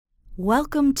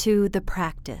Welcome to The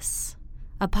Practice,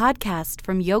 a podcast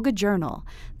from Yoga Journal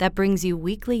that brings you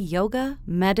weekly yoga,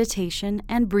 meditation,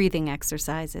 and breathing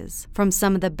exercises from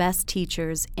some of the best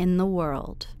teachers in the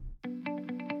world.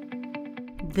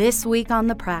 This week on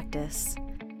The Practice,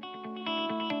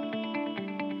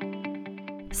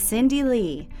 Cyndi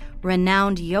Lee,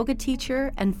 renowned yoga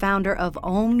teacher and founder of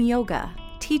Om Yoga,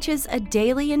 teaches a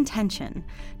daily intention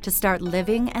to start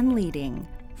living and leading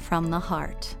from the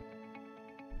heart.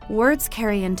 Words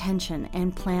carry intention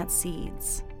and plant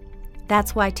seeds.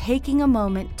 That's why taking a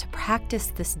moment to practice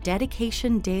this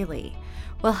dedication daily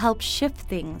will help shift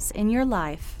things in your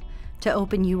life to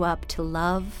open you up to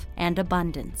love and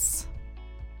abundance.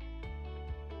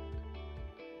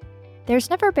 There's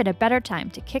never been a better time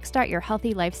to kickstart your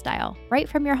healthy lifestyle right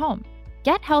from your home.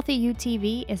 Get Healthy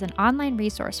UTV is an online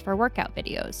resource for workout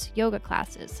videos, yoga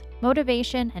classes,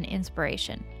 motivation, and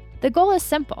inspiration. The goal is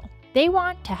simple. They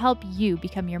want to help you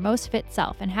become your most fit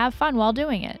self and have fun while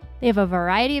doing it. They have a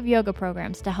variety of yoga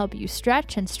programs to help you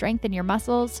stretch and strengthen your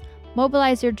muscles,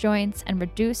 mobilize your joints, and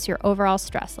reduce your overall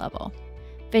stress level.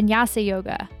 Vinyasa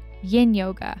Yoga, Yin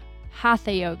Yoga,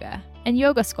 Hatha Yoga, and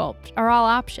Yoga Sculpt are all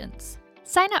options.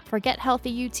 Sign up for Get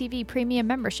Healthy UTV Premium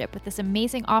membership with this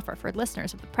amazing offer for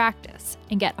listeners of The Practice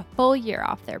and get a full year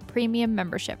off their premium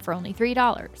membership for only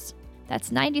 $3. That's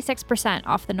 96%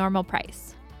 off the normal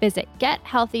price. Visit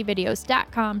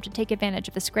GetHealthyVideos.com to take advantage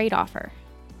of this great offer.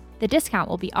 The discount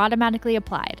will be automatically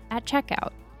applied at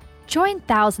checkout. Join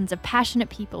thousands of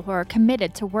passionate people who are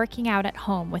committed to working out at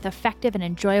home with effective and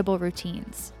enjoyable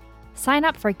routines. Sign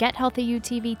up for Get Healthy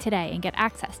UTV today and get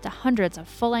access to hundreds of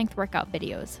full-length workout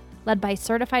videos led by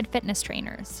certified fitness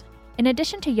trainers. In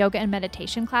addition to yoga and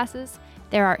meditation classes,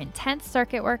 there are intense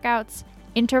circuit workouts,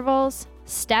 intervals,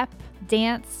 step,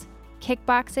 dance,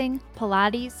 kickboxing,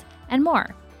 Pilates, and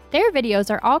more. Their videos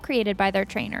are all created by their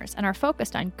trainers and are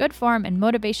focused on good form and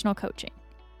motivational coaching.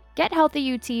 Get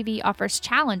Healthy UTV offers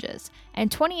challenges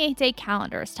and 28-day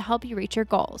calendars to help you reach your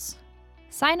goals.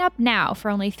 Sign up now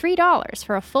for only $3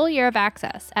 for a full year of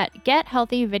access at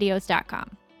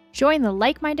GetHealthyVideos.com. Join the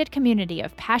like-minded community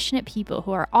of passionate people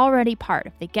who are already part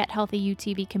of the Get Healthy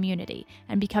UTV community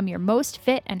and become your most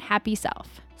fit and happy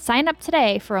self. Sign up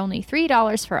today for only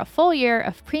 $3 for a full year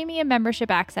of premium membership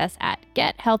access at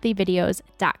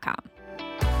GetHealthyVideos.com.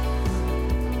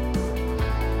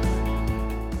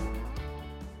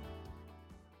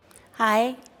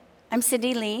 Hi, I'm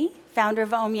Cyndi Lee, founder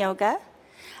of Om Yoga,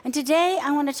 and today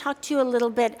I want to talk to you a little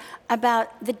bit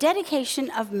about the dedication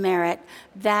of merit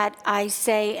that I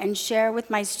say and share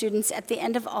with my students at the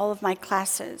end of all of my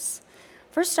classes.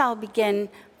 First, I'll begin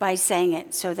by saying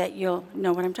it so that you'll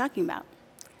know what I'm talking about.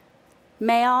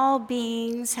 May all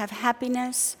beings have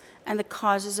happiness and the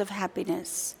causes of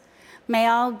happiness. May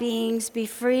all beings be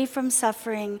free from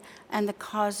suffering and the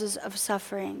causes of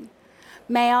suffering.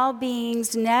 May all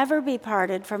beings never be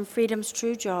parted from freedom's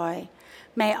true joy.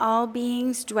 May all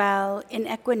beings dwell in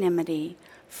equanimity,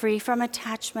 free from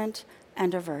attachment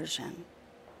and aversion.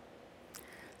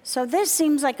 So this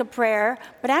seems like a prayer,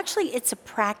 but actually it's a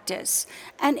practice.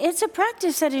 And it's a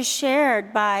practice that is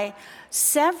shared by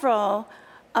several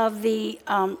of the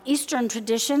Eastern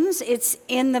traditions. It's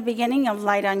in the beginning of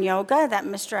Light on Yoga that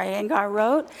Mr. Iyengar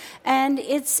wrote, and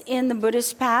it's in the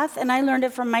Buddhist path, and I learned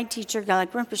it from my teacher,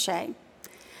 Gelek Rinpoche.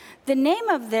 The name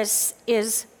of this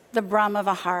is the Brahma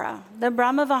Vihara. The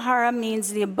Brahma Vihara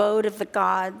means the abode of the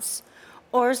gods,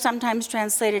 or sometimes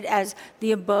translated as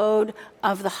the abode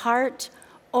of the heart,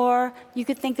 or you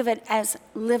could think of it as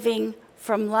living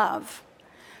from love.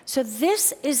 So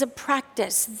this is a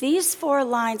practice. These 4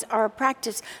 lines are a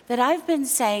practice that I've been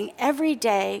saying every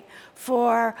day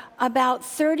for about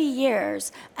 30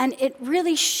 years, and it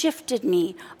really shifted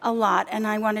me a lot, and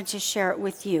I wanted to share it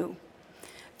with you.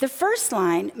 The first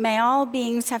line, may all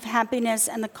beings have happiness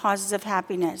and the causes of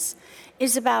happiness,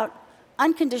 is about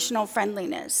unconditional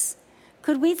friendliness.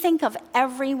 Could we think of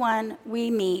everyone we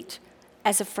meet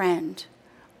as a friend,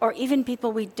 or even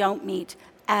people we don't meet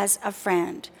as a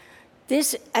friend?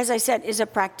 This, as I said, is a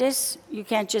practice. You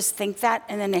can't just think that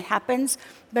and then it happens,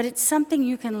 but it's something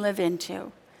you can live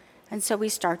into. And so we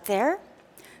start there.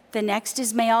 The next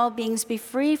is, may all beings be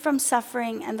free from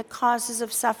suffering and the causes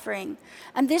of suffering.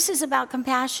 And this is about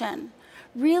compassion,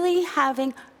 really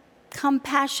having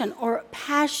compassion or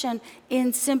passion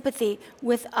in sympathy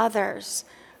with others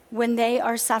when they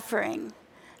are suffering.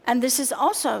 And this is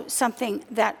also something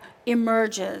that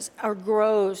emerges or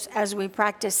grows as we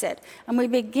practice it. And we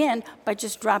begin by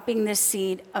just dropping the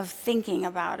seed of thinking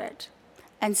about it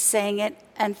and saying it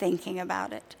and thinking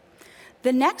about it.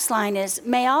 The next line is,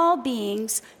 may all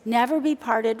beings never be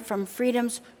parted from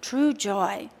freedom's true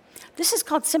joy. This is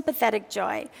called sympathetic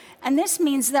joy. And this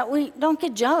means that we don't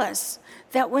get jealous,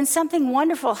 that when something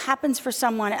wonderful happens for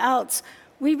someone else,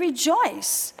 we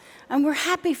rejoice and we're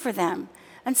happy for them.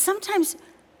 And sometimes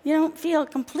you don't feel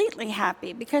completely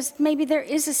happy because maybe there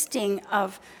is a sting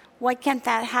of, why can't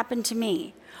that happen to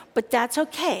me? But that's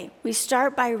okay. We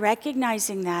start by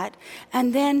recognizing that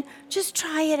and then just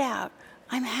try it out.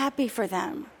 I'm happy for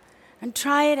them. And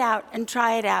try it out and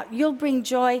try it out. You'll bring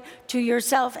joy to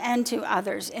yourself and to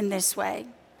others in this way.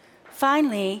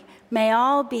 Finally, may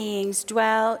all beings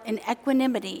dwell in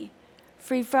equanimity,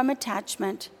 free from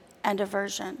attachment and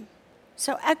aversion.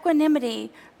 So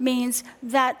equanimity means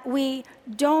that we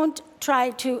don't try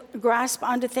to grasp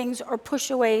onto things or push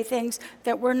away things,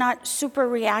 that we're not super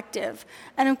reactive.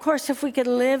 And of course, if we could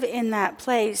live in that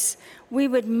place, we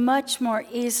would much more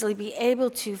easily be able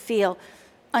to feel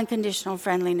unconditional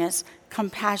friendliness,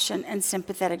 compassion, and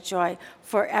sympathetic joy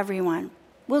for everyone.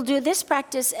 We'll do this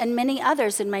practice and many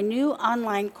others in my new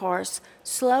online course,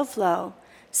 Slow Flow,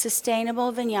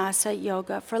 Sustainable Vinyasa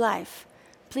Yoga for Life.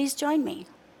 Please join me.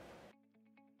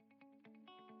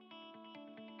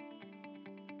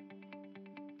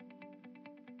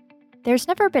 There's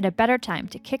never been a better time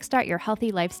to kickstart your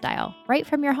healthy lifestyle right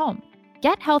from your home.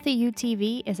 Get Healthy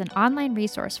UTV is an online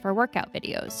resource for workout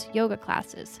videos, yoga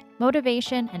classes,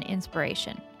 motivation, and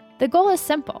inspiration. The goal is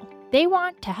simple. They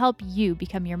want to help you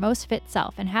become your most fit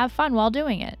self and have fun while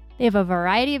doing it. They have a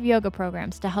variety of yoga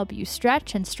programs to help you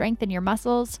stretch and strengthen your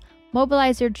muscles,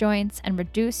 mobilize your joints, and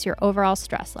reduce your overall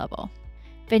stress level.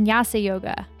 Vinyasa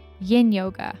Yoga, Yin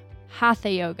Yoga, Hatha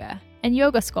Yoga, and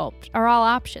Yoga Sculpt are all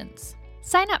options.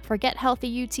 Sign up for Get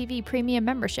Healthy UTV Premium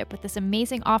membership with this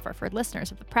amazing offer for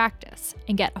listeners of the practice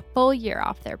and get a full year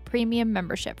off their premium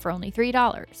membership for only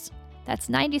 $3. That's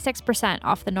 96%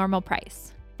 off the normal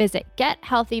price. Visit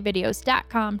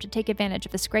gethealthyvideos.com to take advantage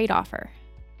of this great offer.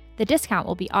 The discount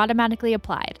will be automatically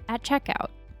applied at checkout.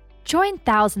 Join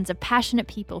thousands of passionate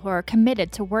people who are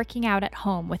committed to working out at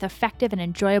home with effective and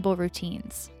enjoyable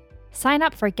routines. Sign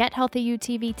up for Get Healthy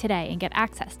UTV today and get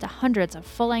access to hundreds of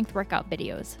full-length workout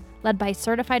videos led by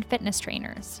certified fitness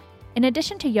trainers. In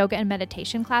addition to yoga and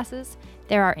meditation classes,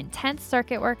 there are intense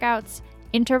circuit workouts,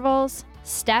 intervals,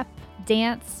 step,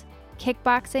 dance,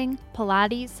 kickboxing,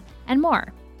 Pilates, and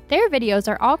more. Their videos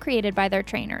are all created by their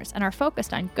trainers and are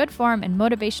focused on good form and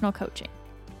motivational coaching.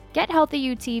 Get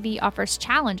Healthy UTV offers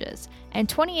challenges and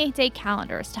 28-day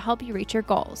calendars to help you reach your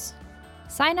goals.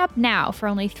 Sign up now for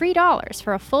only $3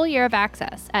 for a full year of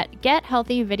access at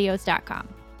gethealthyvideos.com.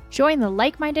 Join the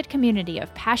like-minded community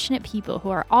of passionate people who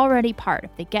are already part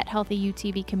of the Get Healthy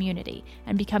UTV community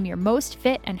and become your most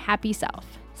fit and happy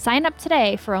self. Sign up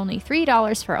today for only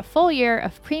 $3 for a full year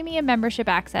of premium membership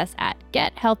access at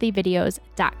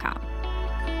gethealthyvideos.com.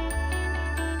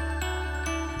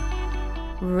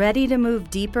 Ready to move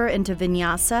deeper into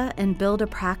Vinyasa and build a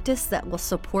practice that will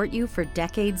support you for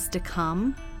decades to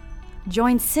come?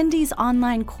 Join Cyndi's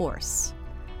online course,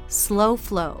 Slow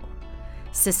Flow,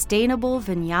 Sustainable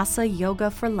Vinyasa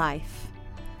Yoga for Life,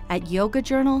 at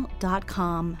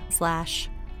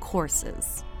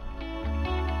yogajournal.com/courses.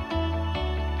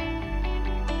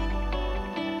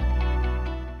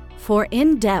 For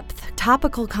in-depth,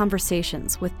 topical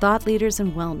conversations with thought leaders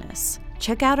in wellness,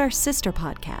 check out our sister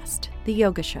podcast, The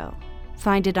Yoga Show.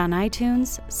 Find it on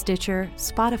iTunes, Stitcher,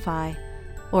 Spotify,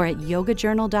 or at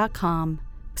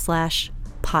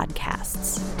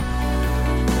yogajournal.com/podcasts.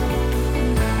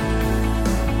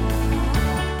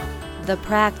 The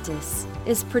Practice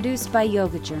is produced by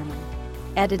Yoga Journal,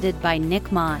 edited by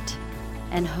Nick Mott,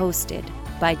 and hosted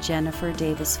by Jennifer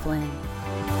Davis Flynn.